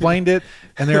they explained it,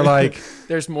 and they're like,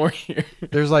 There's more here.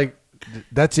 there's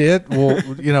that's it.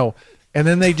 Well, and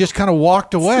then they just kind of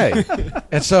walked away.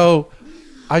 And so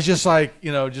I was just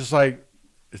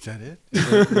is that it?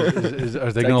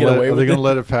 Are they going to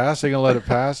let it pass? They're going to let it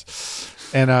pass.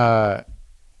 And I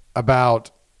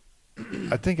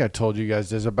think I told you guys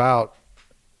this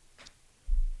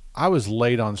I was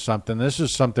late on something. This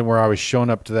is something where I was showing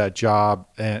up to that job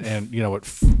and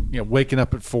waking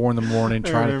up at 4 a.m.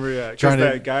 Trying to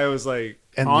that guy was you.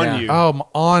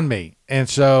 On me. And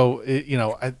so,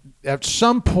 at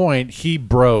some point he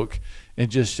broke and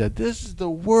just said, this is the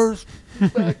worst.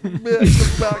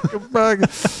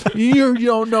 You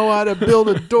don't know how to build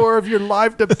a door if your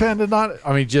life depended on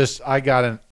it. I got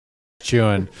an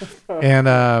chewing.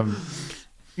 And,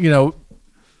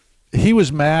 he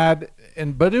was mad.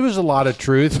 but it was a lot of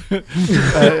truth.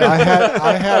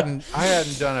 I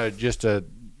hadn't done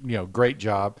a great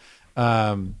job.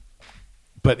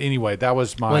 But anyway, that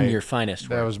was my When your finest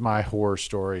that work. was my horror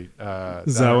story.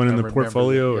 Is that one in the remember.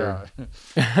 portfolio,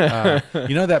 Yeah.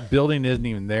 That building isn't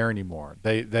even there anymore.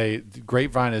 The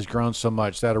Grapevine has grown so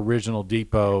much that original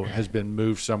depot has been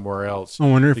moved somewhere else. I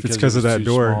wonder if it's because it of was that too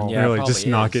door. small. Yeah, They're like, probably just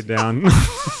knock is. it down.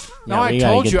 No, Yeah, I we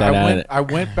gotta told get you. that out of it. I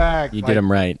went back. You did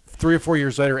them right. 3 or 4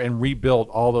 years later and rebuilt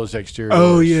all those exteriors.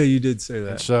 Oh yeah, you did say And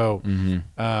that. so,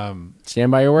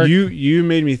 Stand by your work. You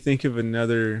made me think of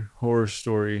another horror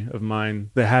story of mine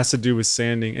that has to do with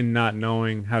sanding and not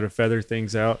knowing how to feather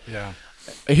things out. yeah.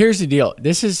 Here's the deal.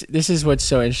 This is what's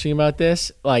so interesting about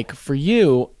this. Like for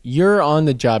you, you're on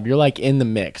the job. You're like in the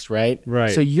mix, right?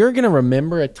 Right. So you're gonna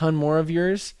remember a ton more of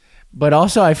yours, but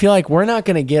also I feel like we're not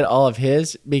gonna get all of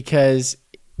his because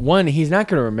one, he's not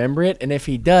gonna remember it, and if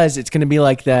he does, it's gonna be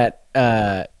like that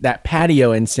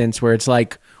patio instance where it's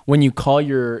like when you call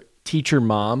your teacher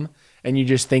mom and you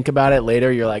just think about it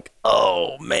later, you're like,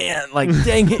 oh man, like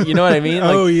dang it, you know what I mean?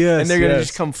 Like, Oh, yes, and they're gonna yes.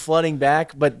 just come flooding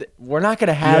back, but we're not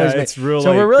gonna have as many. it's real. So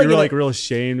like, we're really you're gonna, like real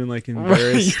ashamed and like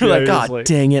embarrassed. you're like, Yeah, God just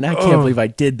dang it, I can't oh. believe I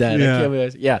did that. Yeah. I can't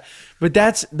believe yeah. But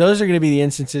those are gonna be the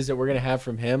instances that we're gonna have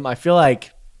from him. I feel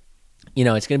like,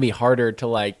 it's gonna be harder to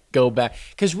like go back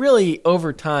because really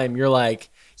over time you're like,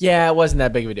 yeah, it wasn't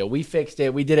that big of a deal. We fixed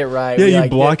it. We did it right. Yeah, We, you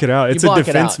like, block it out. you It's a block it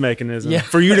defense out. mechanism. Yeah.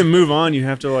 For you to move on, you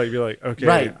have to like be like, okay,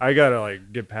 Right. I gotta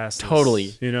like get past this,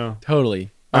 Totally. On Totally.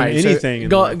 All right, anything in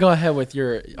go life. go ahead with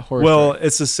your horror. Well, story.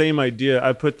 it's the same idea.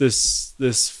 I put this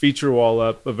feature wall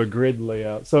up of a grid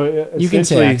layout. So You can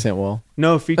say essentially- accent wall.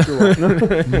 No feature wall.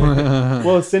 No.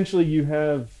 Well, essentially, you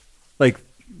have like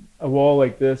a wall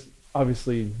like this.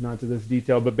 Obviously, not to this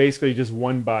detail, but basically just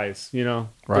one bias.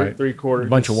 Right. 3/4. A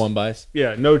bunch of just- one bys.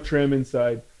 Yeah, no trim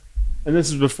inside. And this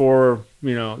is before.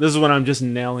 This is when I'm just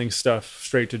nailing stuff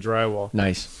straight to drywall.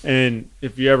 Nice. And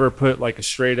if you ever put like a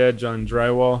straight edge on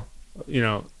drywall,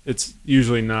 it's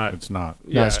usually not. It's not.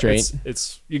 Not straight.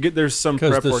 It's you get there's some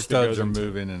Because prep the work that studs goes are into it.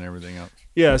 moving and everything else.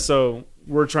 Yeah, so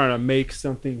we're trying to make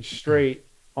something straight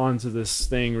onto this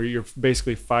thing where you're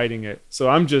basically fighting it. So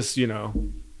I'm just,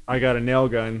 I got a nail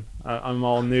gun. I'm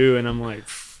all new, and I'm like,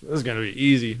 this is gonna be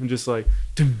easy. I'm just like,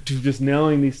 just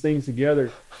nailing these things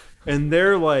together, and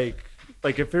they're like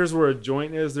if here's where a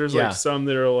joint is, there's Yeah. like some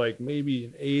that are like maybe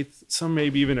an eighth, some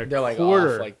maybe even a They're like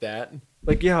quarter, off like that.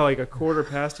 like a quarter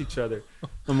past each other.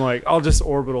 I'm like, I'll just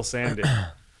orbital sand it.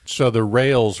 So the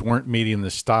rails weren't meeting the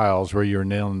stiles where you were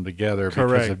nailing them together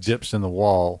because of Correct. dips in the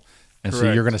wall. And so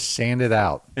Correct. you're going to sand it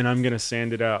out. And I'm gonna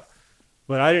sand it out.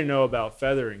 But I didn't know about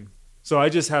feathering, so I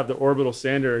just have the orbital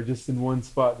sander just in one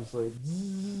spot, just like,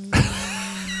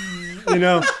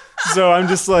 So I'm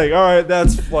just like, all right,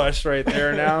 that's flush right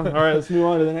there now. All right, let's move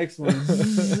on to the next one.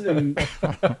 And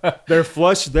they're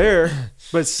flush there,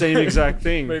 but same exact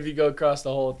thing. But if you go across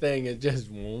the whole thing, it just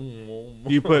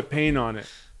You put paint on it.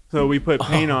 So we put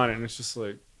paint on it, and it's just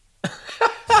like,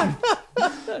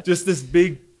 just this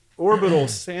big orbital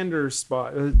sander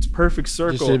spot. It's a perfect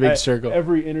circle. Just a big at circle.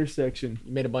 Every intersection.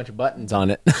 You made a bunch of buttons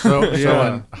on it. So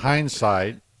Yeah. in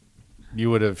hindsight, you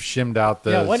would have shimmed out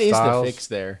the yeah, what is the stiles fix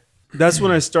there? That's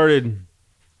when I started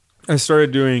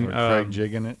doing or Craig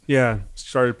jigging it.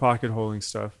 started pocket holing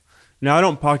stuff. Now I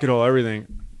don't pocket hole everything.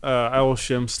 I will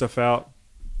shim stuff out,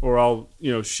 or I'll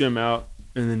shim out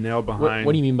and then nail behind.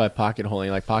 What do you mean by pocket holing?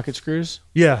 Like pocket screws?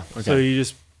 Yeah. So Okay. you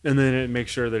just and then it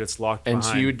makes sure that it's locked And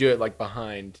behind. so you would do it like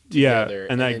behind yeah, together.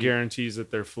 and that then- guarantees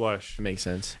that they're flush. makes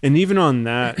sense. And even on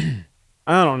that,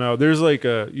 I don't know. There's like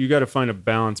you got to find a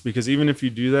balance, because even if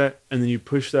you do that and then you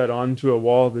push that onto a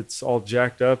wall that's all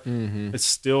jacked up, it's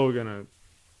still gonna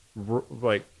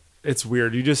it's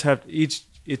weird. You just have to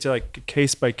it's like a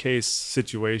case by case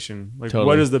situation. Like, Totally.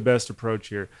 what is the best approach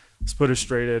here? Let's put a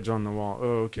straight edge on the wall. Oh,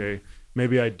 okay.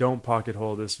 Maybe I don't pocket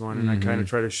hole this one, and I kind of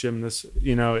try to shim this.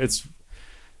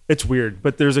 It's weird,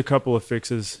 but there's a couple of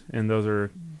fixes, and those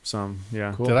are some.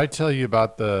 Yeah. Cool. Did I tell you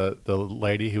about the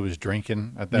lady who was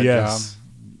drinking at that Yes.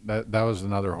 job? That was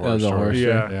another horror was a story. horror story.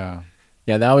 Yeah. Yeah.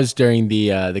 Yeah, that was during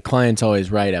the client's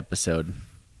always right episode.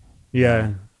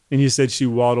 Yeah. And you said she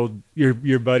waddled.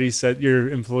 Your buddy said, your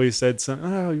employee said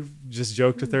something. Oh, you just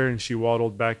joked with her, and she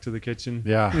waddled back to the kitchen.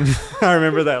 Yeah. I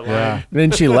remember that line. Yeah. And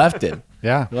then she left it.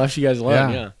 Yeah. Left you guys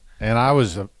alone. Yeah. And I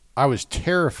was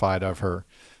terrified of her,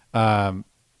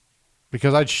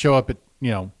 because I'd show up at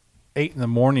 8 in the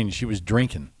morning and she was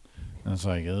drinking. And it's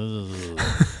like, ugh.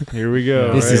 Here we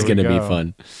go. This right? is going to be go.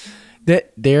 fun.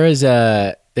 There's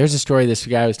a story this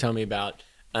guy was telling me about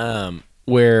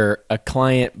where a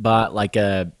client bought like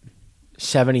a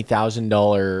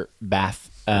 $70,000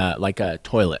 bath like a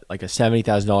toilet, like a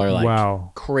 $70,000 like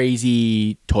Wow.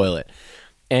 crazy toilet.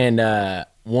 And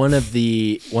one of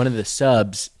the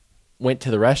subs went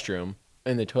to the restroom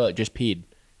in the toilet, just peed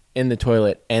in the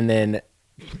toilet, and then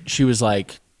she was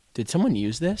like, "Did someone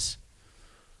use this?"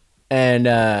 And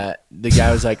the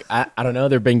guy was like, I don't know.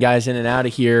 There've been guys in and out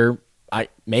of here.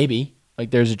 Maybe like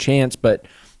there's a chance, but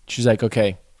she's like,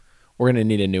 okay, we're gonna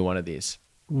need a new one of these.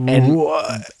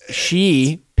 And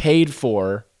she paid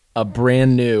for a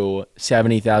brand new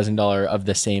 $70,000 of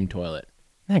the same toilet.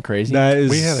 Isn't that crazy? That is.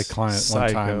 We had a client one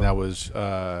psycho. time that was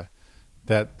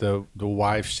that the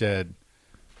wife said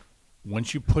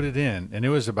once you put it in, and it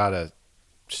was about a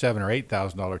 $7,000 or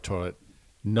 $8,000 toilet,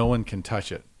 no one can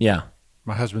touch it. Yeah.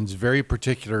 My husband's very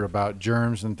particular about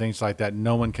germs and things like that.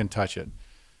 No one can touch it.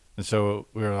 And so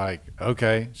we were like,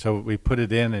 okay. So we put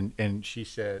it in, and she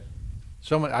said,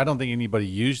 I don't think anybody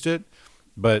used it,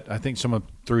 but I think someone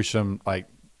threw some like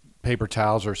paper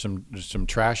towels or some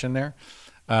trash in there.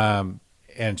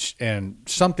 And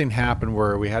something happened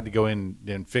where we had to go in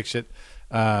and fix it.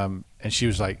 And she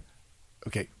was like,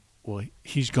 okay, well,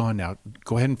 he's gone now.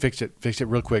 Go ahead and fix it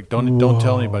real quick. Don't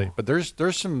tell anybody. But there's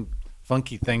some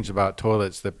funky things about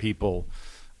toilets that people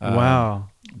Wow.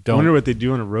 don't. I wonder what they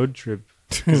do on a road trip.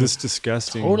 Because it's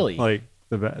disgusting. Totally. Like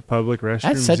the public restrooms.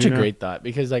 That's such a you know? great thought,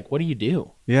 because like, what do you do?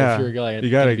 Yeah. If you're gonna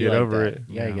You gotta be get like over that? it.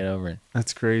 You gotta Yeah. get over it.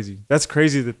 That's crazy. That's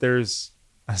crazy that there's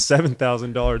a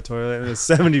 $7,000 toilet and a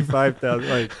 $75,000.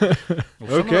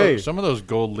 Like, okay. Some of those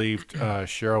gold leafed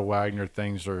Cheryl Wagner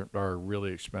things are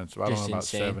really expensive. I don't Just know about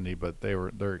insane. 70, but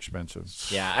they're expensive.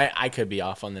 Yeah, I could be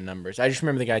off on the numbers. I just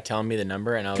remember the guy telling me the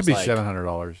number, and I It was could be like,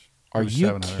 $700. "Are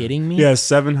you kidding me?" Yeah,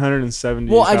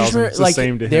 770. Well, I just remember it's the like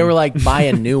same to they him. were like, buy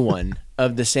a new one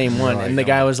of the same one, Right. and the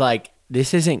guy was like,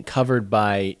 "This isn't covered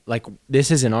by like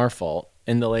this isn't our fault."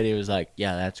 And the lady was like,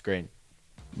 "Yeah, that's great.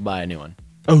 Buy a new one."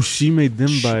 Oh, she made them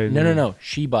buy. No.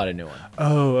 She bought a new one.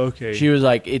 Oh, okay. She was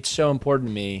like, "It's so important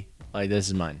to me. Like, this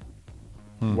is mine."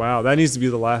 Wow, that needs to be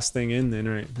the last thing in then,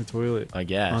 right? The toilet. I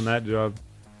guess. On that job.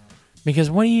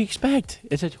 Because what do you expect?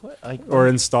 It's a toilet. Like, Or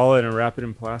install it and wrap it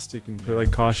in plastic and put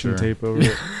like caution Sure. tape over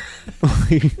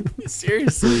it.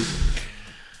 seriously.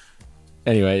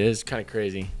 Anyway, it's kind of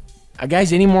crazy.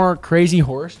 Guys, any more crazy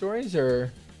horror stories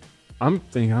or I'm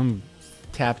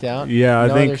tapped out? yeah, No I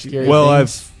other think scary well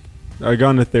things? I've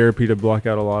gone to therapy to block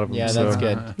out a lot of them. Yeah, so. that's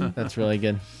good. That's really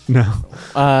good.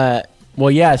 No. Well,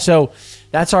 yeah. So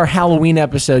that's our Halloween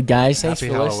episode, guys. Thanks Happy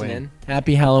for Halloween. listening.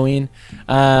 Happy Halloween.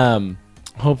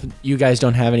 Hope you guys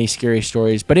don't have any scary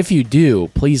stories, but if you do,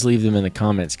 please leave them in the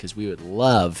comments because we would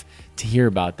love to hear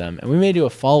about them. And we may do a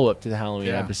follow up to the Halloween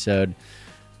Yeah. episode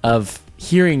of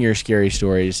hearing your scary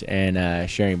stories and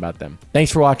sharing about them.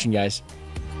 Thanks for watching, guys.